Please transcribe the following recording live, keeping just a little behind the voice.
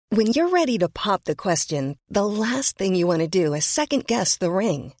When you're ready to pop the question, the last thing you want to do is second-guess the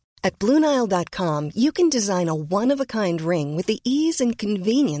ring. At BlueNile.com, you can design a one-of-a-kind ring with the ease and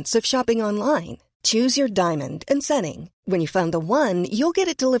convenience of shopping online. Choose your diamond and setting. When you find the one, you'll get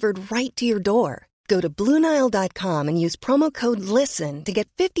it delivered right to your door. Go to BlueNile.com and use promo code LISTEN to get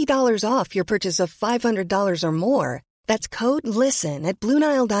 $50 off your purchase of $500 or more. That's code LISTEN at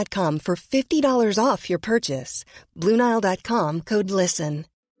BlueNile.com for $50 off your purchase. BlueNile.com, code LISTEN.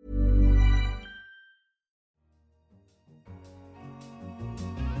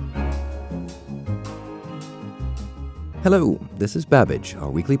 Hello, this is Babbage,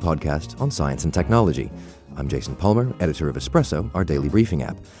 our weekly podcast on science and technology. I'm Jason Palmer, editor of Espresso, our daily briefing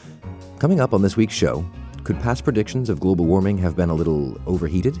app. Coming up on this week's show, could past predictions of global warming have been a little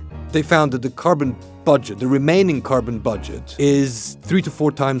overheated? They found that the carbon budget, the remaining carbon budget, is 3 to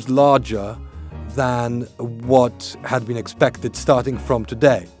 4 times larger than what had been expected starting from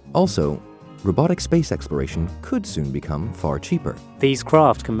today. Also, robotic space exploration could soon become far cheaper. These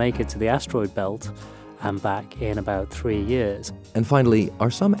craft can make it to the asteroid belt and back in about 3 years. And finally, are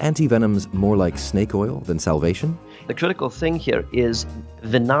some antivenoms more like snake oil than salvation? The critical thing here is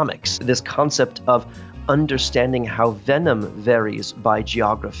venomics, this concept of understanding how venom varies by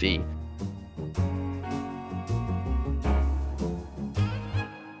geography.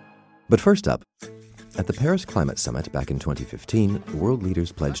 But first up, at the Paris Climate Summit back in 2015, world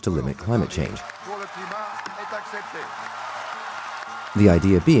leaders pledged to limit climate change. The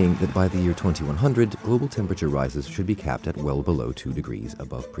idea being that by the year 2100, global temperature rises should be capped at well below 2 degrees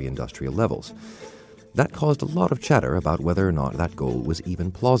above pre-industrial levels. That caused a lot of chatter about whether or not that goal was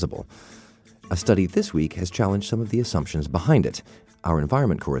even plausible. A study this week has challenged some of the assumptions behind it. Our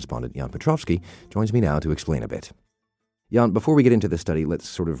environment correspondent, Jan Petrovsky, joins me now to explain a bit. Jan, before we get into this study, let's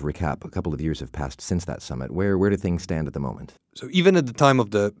sort of recap. A couple of years have passed since that summit. Where do things stand at the moment? So even at the time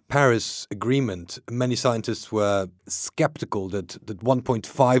of the Paris Agreement, many scientists were skeptical that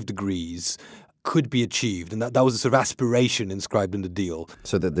 1.5 degrees could be achieved. And that was a sort of aspiration inscribed in the deal.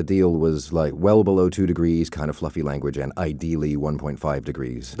 So that the deal was like well below 2 degrees, kind of fluffy language, and ideally 1.5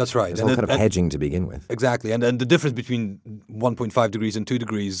 degrees. That's right. It's all kind of hedging to begin with. Exactly. And the difference between 1.5 degrees and 2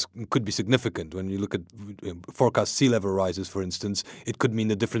 degrees could be significant. When you look at forecast sea level rises, for instance, it could mean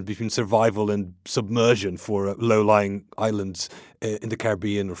the difference between survival and submersion for low-lying islands in the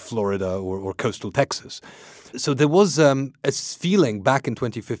Caribbean or Florida or coastal Texas. So there was a feeling back in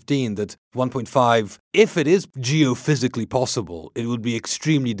 2015 that 1.5, if it is geophysically possible, it would be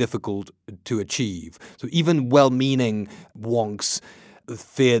extremely difficult to achieve. So even well-meaning wonks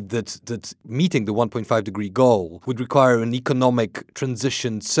feared that meeting the 1.5 degree goal would require an economic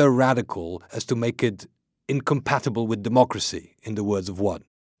transition so radical as to make it incompatible with democracy, in the words of one.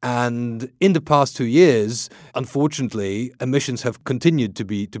 And in the past 2 years, unfortunately, emissions have continued to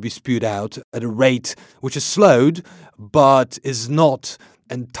be spewed out at a rate which has slowed, but is not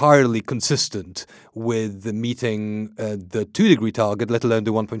entirely consistent with the meeting the 2-degree target, let alone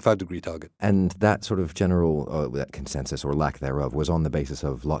the 1.5-degree target. And that sort of general that consensus or lack thereof was on the basis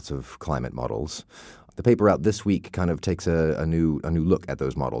of lots of climate models. The paper out this week kind of takes a new look at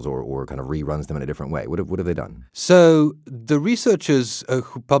those models or kind of reruns them in a different way. What have they done? So the researchers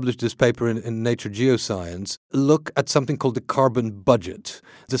who published this paper in Nature Geoscience look at something called the carbon budget,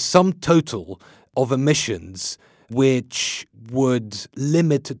 the sum total of emissions which would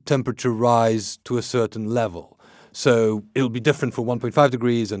limit temperature rise to a certain level. So it'll be different for 1.5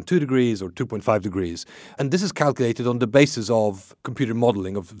 degrees and 2 degrees or 2.5 degrees. And this is calculated on the basis of computer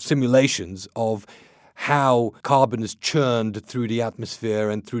modeling, of simulations of how carbon is churned through the atmosphere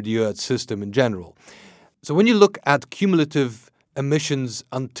and through the Earth system in general. So when you look at cumulative emissions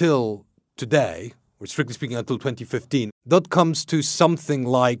until today, or strictly speaking until 2015, that comes to something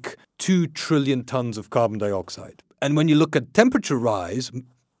like 2 trillion tons of carbon dioxide. And when you look at temperature rise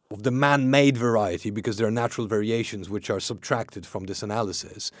of the man-made variety, because there are natural variations which are subtracted from this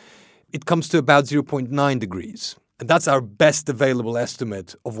analysis, it comes to about 0.9 degrees. And that's our best available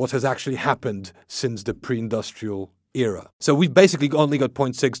estimate of what has actually happened since the pre-industrial era. So we've basically only got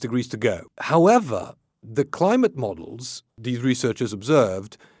 0.6 degrees to go. However, the climate models, these researchers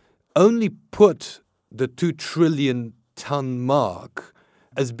observed, only put the 2 trillion ton mark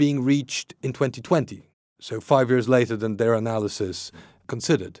as being reached in 2020. So 5 years later than their analysis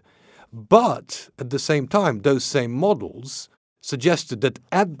considered. But at the same time, those same models suggested that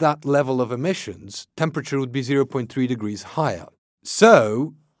at that level of emissions, temperature would be 0.3 degrees higher.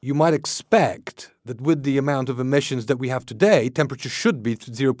 So you might expect that with the amount of emissions that we have today, temperature should be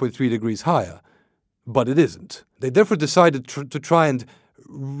 0.3 degrees higher. But it isn't. They therefore decided to try and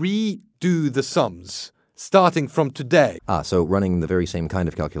redo the sums starting from today. So running the very same kind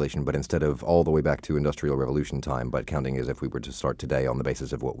of calculation, but instead of all the way back to Industrial Revolution time, but counting as if we were to start today on the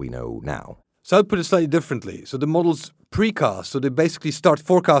basis of what we know now. So I'll put it slightly differently. So the models precast, so they basically start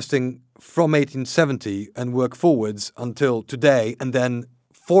forecasting from 1870 and work forwards until today, and then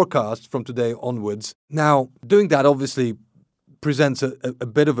forecast from today onwards. Now, doing that obviously presents a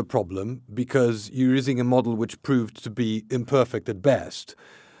bit of a problem because you're using a model which proved to be imperfect at best.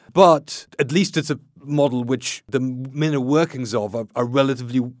 But at least it's a model which the inner workings of are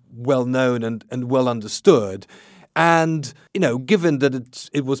relatively well known and well understood. And, given that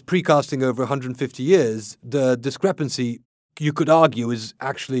it was precasting over 150 years, the discrepancy, you could argue, is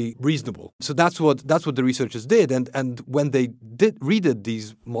actually reasonable. So that's what the researchers did. And when they redid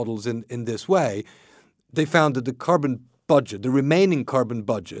these models in this way, they found that the carbon budget, the remaining carbon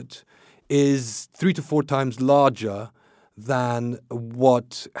budget, is 3 to 4 times larger than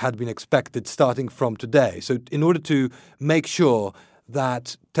what had been expected starting from today. So in order to make sure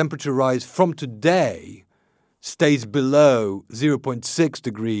that temperature rise from today stays below 0.6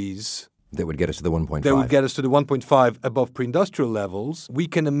 degrees, that would get us to the 1.5. That would get us to the 1.5 above pre-industrial levels. We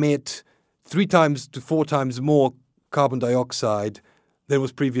can emit 3 times to 4 times more carbon dioxide than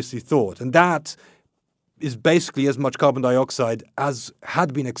was previously thought. And that is basically as much carbon dioxide as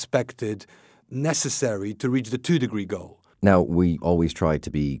had been expected necessary to reach the 2-degree goal. Now, we always try to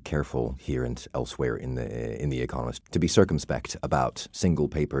be careful here and elsewhere in the Economist to be circumspect about single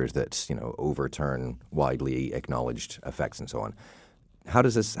papers that, overturn widely acknowledged effects and so on. How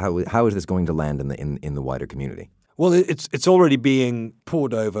is this going to land in the wider community? Well, it's already being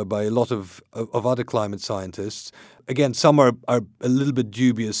pored over by a lot of other climate scientists. Again, some are a little bit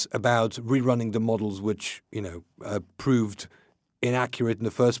dubious about rerunning the models which, proved inaccurate in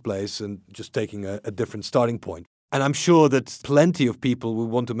the first place and just taking a different starting point. And I'm sure that plenty of people will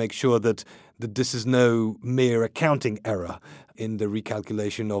want to make sure that this is no mere accounting error in the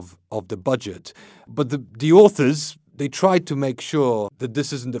recalculation of the budget. But the authors, they tried to make sure that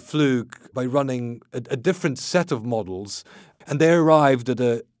this isn't a fluke by running a different set of models, and they arrived at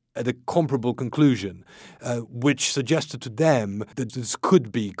a comparable conclusion, which suggested to them that this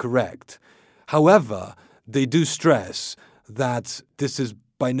could be correct. However, they do stress that this is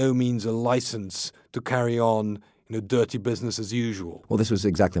by no means a license to carry on dirty business as usual. Well, this was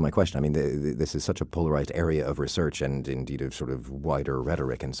exactly my question. I mean, this is such a polarized area of research and indeed of sort of wider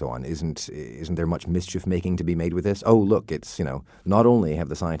rhetoric and so on. Isn't there much mischief making to be made with this? Oh, look, it's, not only have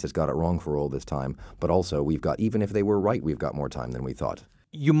the scientists got it wrong for all this time, but also even if they were right, we've got more time than we thought.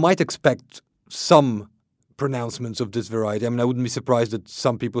 You might expect some pronouncements of this variety. I mean, I wouldn't be surprised that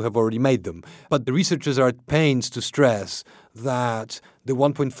some people have already made them. But the researchers are at pains to stress that the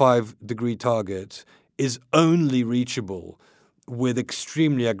 1.5 degree target is only reachable with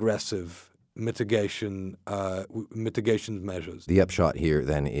extremely aggressive mitigation measures. The upshot here,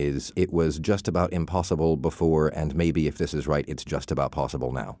 then, is it was just about impossible before, and maybe if this is right, it's just about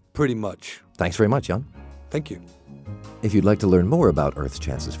possible now. Pretty much. Thanks very much, Jan. Thank you. If you'd like to learn more about Earth's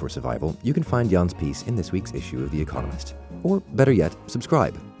chances for survival, you can find Jan's piece in this week's issue of The Economist. Or, better yet,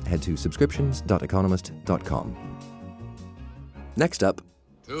 subscribe. Head to subscriptions.economist.com. Next up...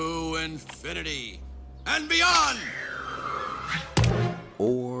 To infinity and beyond!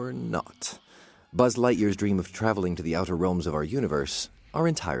 Or not. Buzz Lightyear's dream of traveling to the outer realms of our universe are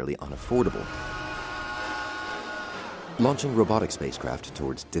entirely unaffordable. Launching robotic spacecraft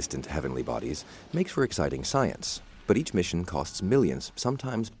towards distant heavenly bodies makes for exciting science, but each mission costs millions,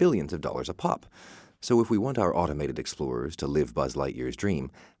 sometimes billions of dollars a pop. So if we want our automated explorers to live Buzz Lightyear's dream,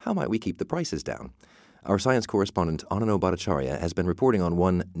 how might we keep the prices down? Our science correspondent Anano Bhattacharya has been reporting on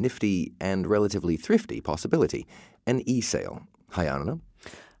one nifty and relatively thrifty possibility, an e-sail. Hi, Anano.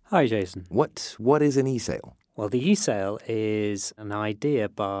 Hi, Jason. What is an e-sail? Well, the e-sail is an idea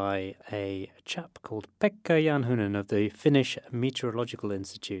by a chap called Pekka Janhunen of the Finnish Meteorological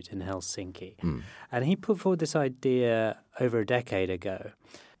Institute in Helsinki. And he put forward this idea over a decade ago.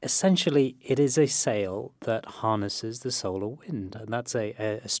 Essentially, it is a sail that harnesses the solar wind, and that's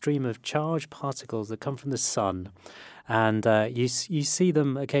a stream of charged particles that come from the sun. And you see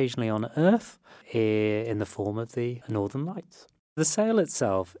them occasionally on Earth in the form of the Northern Lights. The sail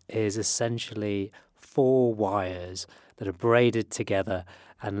itself is essentially 4 wires that are braided together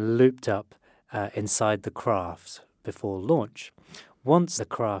and looped up inside the craft before launch. Once the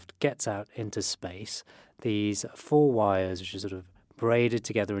craft gets out into space, these 4 wires, which are sort of braided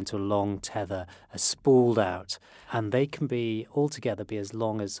together into a long tether, are spooled out, and they can altogether be as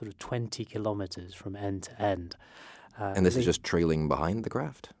long as sort of 20 kilometers from end to end. And this is just trailing behind the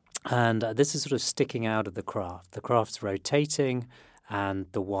craft? And this is sort of sticking out of the craft. The craft's rotating, and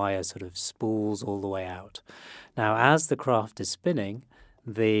the wire sort of spools all the way out. Now, as the craft is spinning,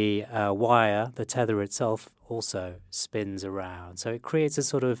 the wire, the tether itself, also spins around. So it creates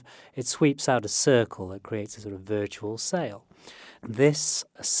it sweeps out a circle. It creates a sort of virtual sail. This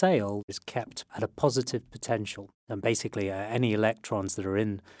sail is kept at a positive potential, and basically any electrons that are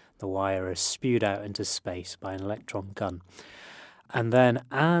in the wire are spewed out into space by an electron gun. And then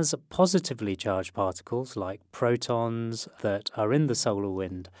as positively charged particles like protons that are in the solar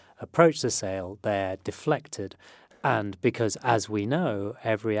wind approach the sail, they're deflected. And because, as we know,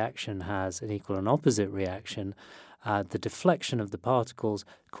 every action has an equal and opposite reaction, the deflection of the particles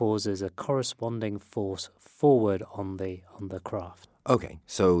causes a corresponding force forward on the craft. Okay,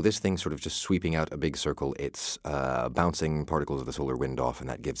 so this thing's sort of just sweeping out a big circle. It's bouncing particles of the solar wind off, and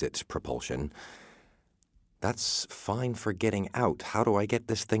that gives it propulsion. That's fine for getting out. How do I get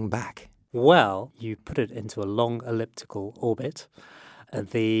this thing back? Well, you put it into a long elliptical orbit.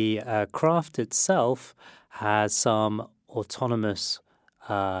 The craft itself has some autonomous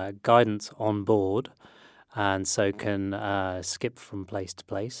guidance on board, and so can skip from place to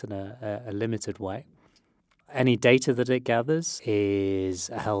place in a limited way. Any data that it gathers is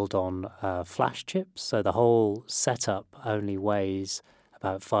held on flash chips, so the whole setup only weighs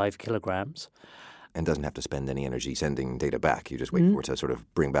about 5 kilograms. And doesn't have to spend any energy sending data back. You just wait for it to sort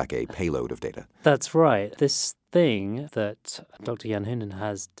of bring back a payload of data. That's right. This thing that Dr. Jan Hoonen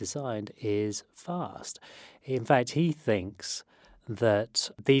has designed is fast. In fact, he thinks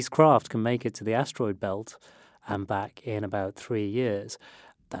that these craft can make it to the asteroid belt and back in about 3 years.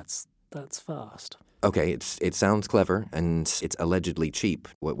 That's fast. Okay, it sounds clever, and it's allegedly cheap.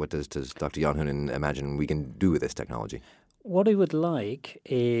 What does Dr. Jan Hoonen imagine we can do with this technology? What he would like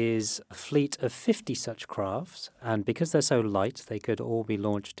is a fleet of 50 such crafts, and because they're so light, they could all be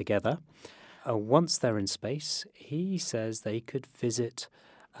launched together. Once they're in space, he says they could visit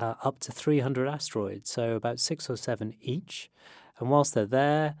up to 300 asteroids, so about 6 or 7 each. And whilst they're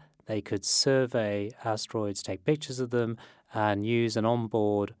there, they could survey asteroids, take pictures of them, and use an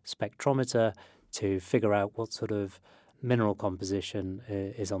onboard spectrometer to figure out what sort of mineral composition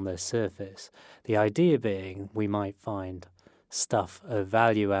is on their surface. The idea being we might find stuff of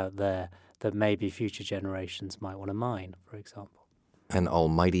value out there that maybe future generations might want to mine, for example. An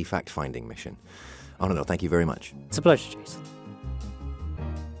almighty fact-finding mission. Onno, thank you very much. It's a pleasure, Jason.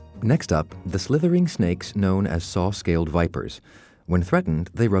 Next up, the slithering snakes known as saw-scaled vipers. When threatened,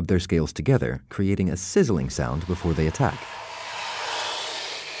 they rub their scales together, creating a sizzling sound before they attack.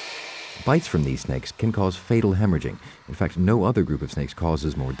 Bites from these snakes can cause fatal hemorrhaging. In fact, no other group of snakes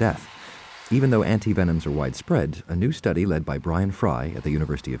causes more death. Even though antivenoms are widespread, a new study led by Brian Fry at the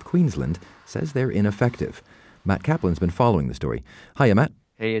University of Queensland says they're ineffective. Matt Kaplan's been following the story. Hiya, Matt.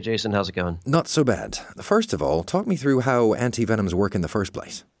 Hey, Jason, how's it going? Not so bad. First of all, talk me through how antivenoms work in the first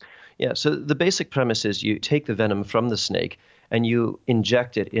place. Yeah, so the basic premise is you take the venom from the snake and you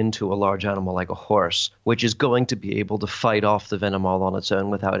inject it into a large animal like a horse, which is going to be able to fight off the venom all on its own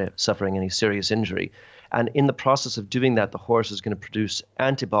without it suffering any serious injury. And in the process of doing that, the horse is going to produce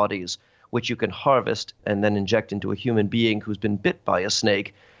antibodies, which you can harvest and then inject into a human being who's been bit by a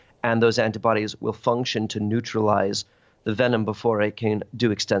snake. And those antibodies will function to neutralize the venom before it can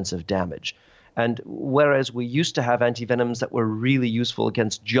do extensive damage. And whereas we used to have antivenoms that were really useful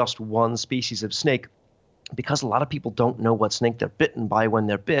against just one species of snake, because a lot of people don't know what snake they're bitten by when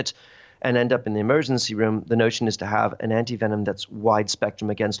they're bit and end up in the emergency room, the notion is to have an antivenom that's wide spectrum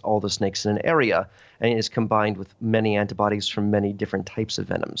against all the snakes in an area, and it is combined with many antibodies from many different types of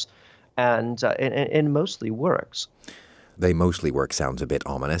venoms. And it mostly works. They mostly work sounds a bit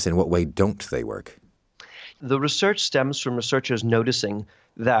ominous. In what way don't they work? The research stems from researchers noticing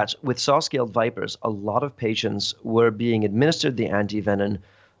that with saw-scaled vipers, a lot of patients were being administered the antivenom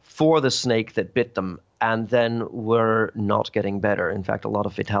for the snake that bit them, and then were not getting better. In fact, a lot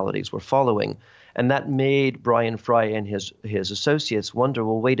of fatalities were following. And that made Brian Fry and his associates wonder,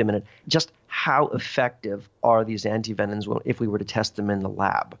 well, wait a minute, just how effective are these antivenoms if we were to test them in the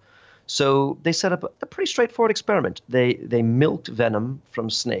lab? So they set up a pretty straightforward experiment. They milked venom from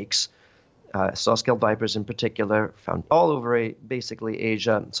snakes, saw-scaled vipers in particular, found all over basically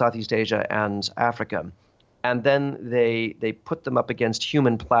Asia, Southeast Asia, and Africa. And then they put them up against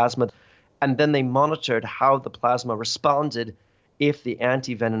human plasma, and then they monitored how the plasma responded if the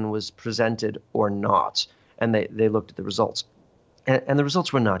antivenom was presented or not. And they looked at the results. And the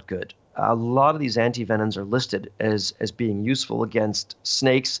results were not good. A lot of these antivenoms are listed as being useful against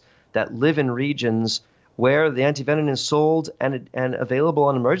snakes that live in regions where the antivenom is sold and available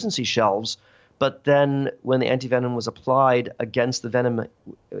on emergency shelves. But then when the antivenom was applied against the venom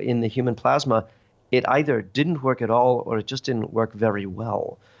in the human plasma, it either didn't work at all or it just didn't work very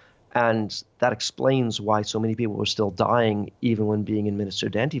well. And that explains why so many people were still dying even when being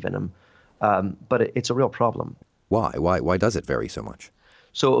administered antivenom. But it's a real problem. Why? Why does it vary so much?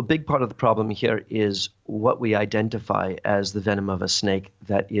 So a big part of the problem here is what we identify as the venom of a snake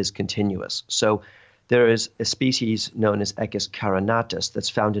that is continuous. So there is a species known as Echis carinatus that's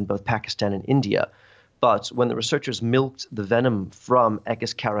found in both Pakistan and India. But when the researchers milked the venom from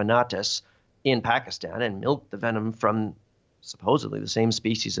Echis carinatus in Pakistan and milked the venom from supposedly the same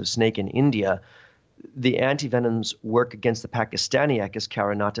species of snake in India, the antivenoms work against the Pakistani Echis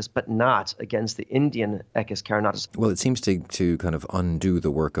carinatus, but not against the Indian Echis carinatus. Well, it seems to kind of undo the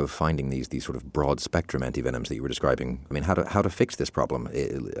work of finding these sort of broad-spectrum antivenoms that you were describing. I mean, how to fix this problem,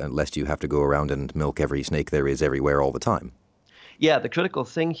 lest you have to go around and milk every snake there is everywhere all the time? Yeah, the critical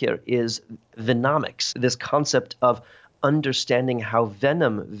thing here is venomics, this concept of understanding how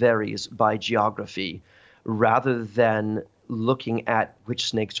venom varies by geography rather than looking at which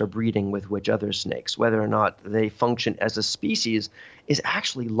snakes are breeding with which other snakes. Whether or not they function as a species is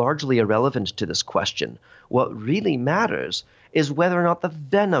actually largely irrelevant to this question. What really matters is whether or not the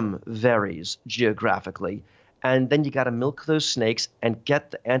venom varies geographically. And then you got to milk those snakes and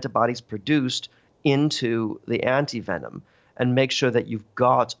get the antibodies produced into the antivenom and make sure that you've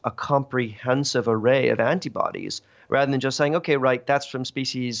got a comprehensive array of antibodies rather than just saying, okay, right, that's from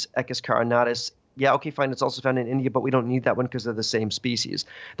species Echis carinatus. Yeah, okay, fine, it's also found in India, but we don't need that one because they're the same species.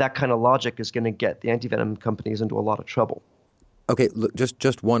 That kind of logic is going to get the antivenom companies into a lot of trouble. Okay, look,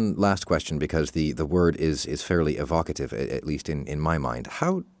 just one last question, because the word is fairly evocative, at least in my mind.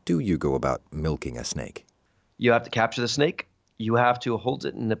 How do you go about milking a snake? You have to capture the snake. You have to hold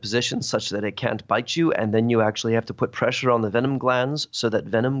it in a position such that it can't bite you, and then you actually have to put pressure on the venom glands so that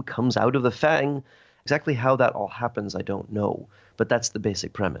venom comes out of the fang. Exactly how that all happens, I don't know, but that's the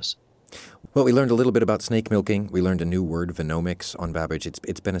basic premise. Well, we learned a little bit about snake milking. We learned a new word, venomics, on Babbage.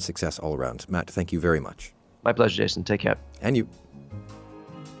 It's been a success all around. Matt, thank you very much. My pleasure, Jason. Take care. And you.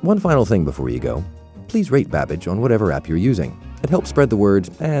 One final thing before you go. Please rate Babbage on whatever app you're using. It helps spread the word,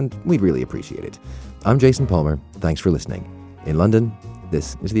 and we'd really appreciate it. I'm Jason Palmer. Thanks for listening. In London,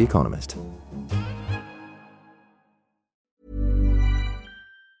 this is The Economist.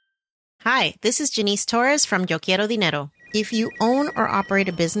 Hi, this is Janice Torres from Yo Quiero Dinero. If you own or operate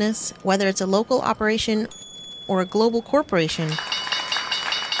a business, whether it's a local operation or a global corporation,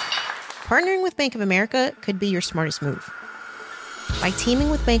 partnering with Bank of America could be your smartest move. By teaming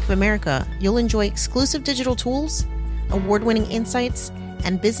with Bank of America, you'll enjoy exclusive digital tools, award-winning insights,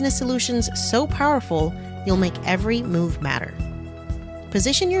 and business solutions so powerful, you'll make every move matter.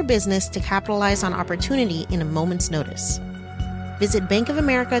 Position your business to capitalize on opportunity in a moment's notice. Visit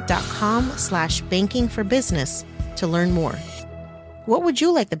bankofamerica.com/bankingforbusiness to learn more. What would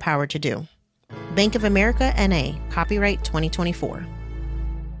you like the power to do? Bank of America, N.A., copyright 2024.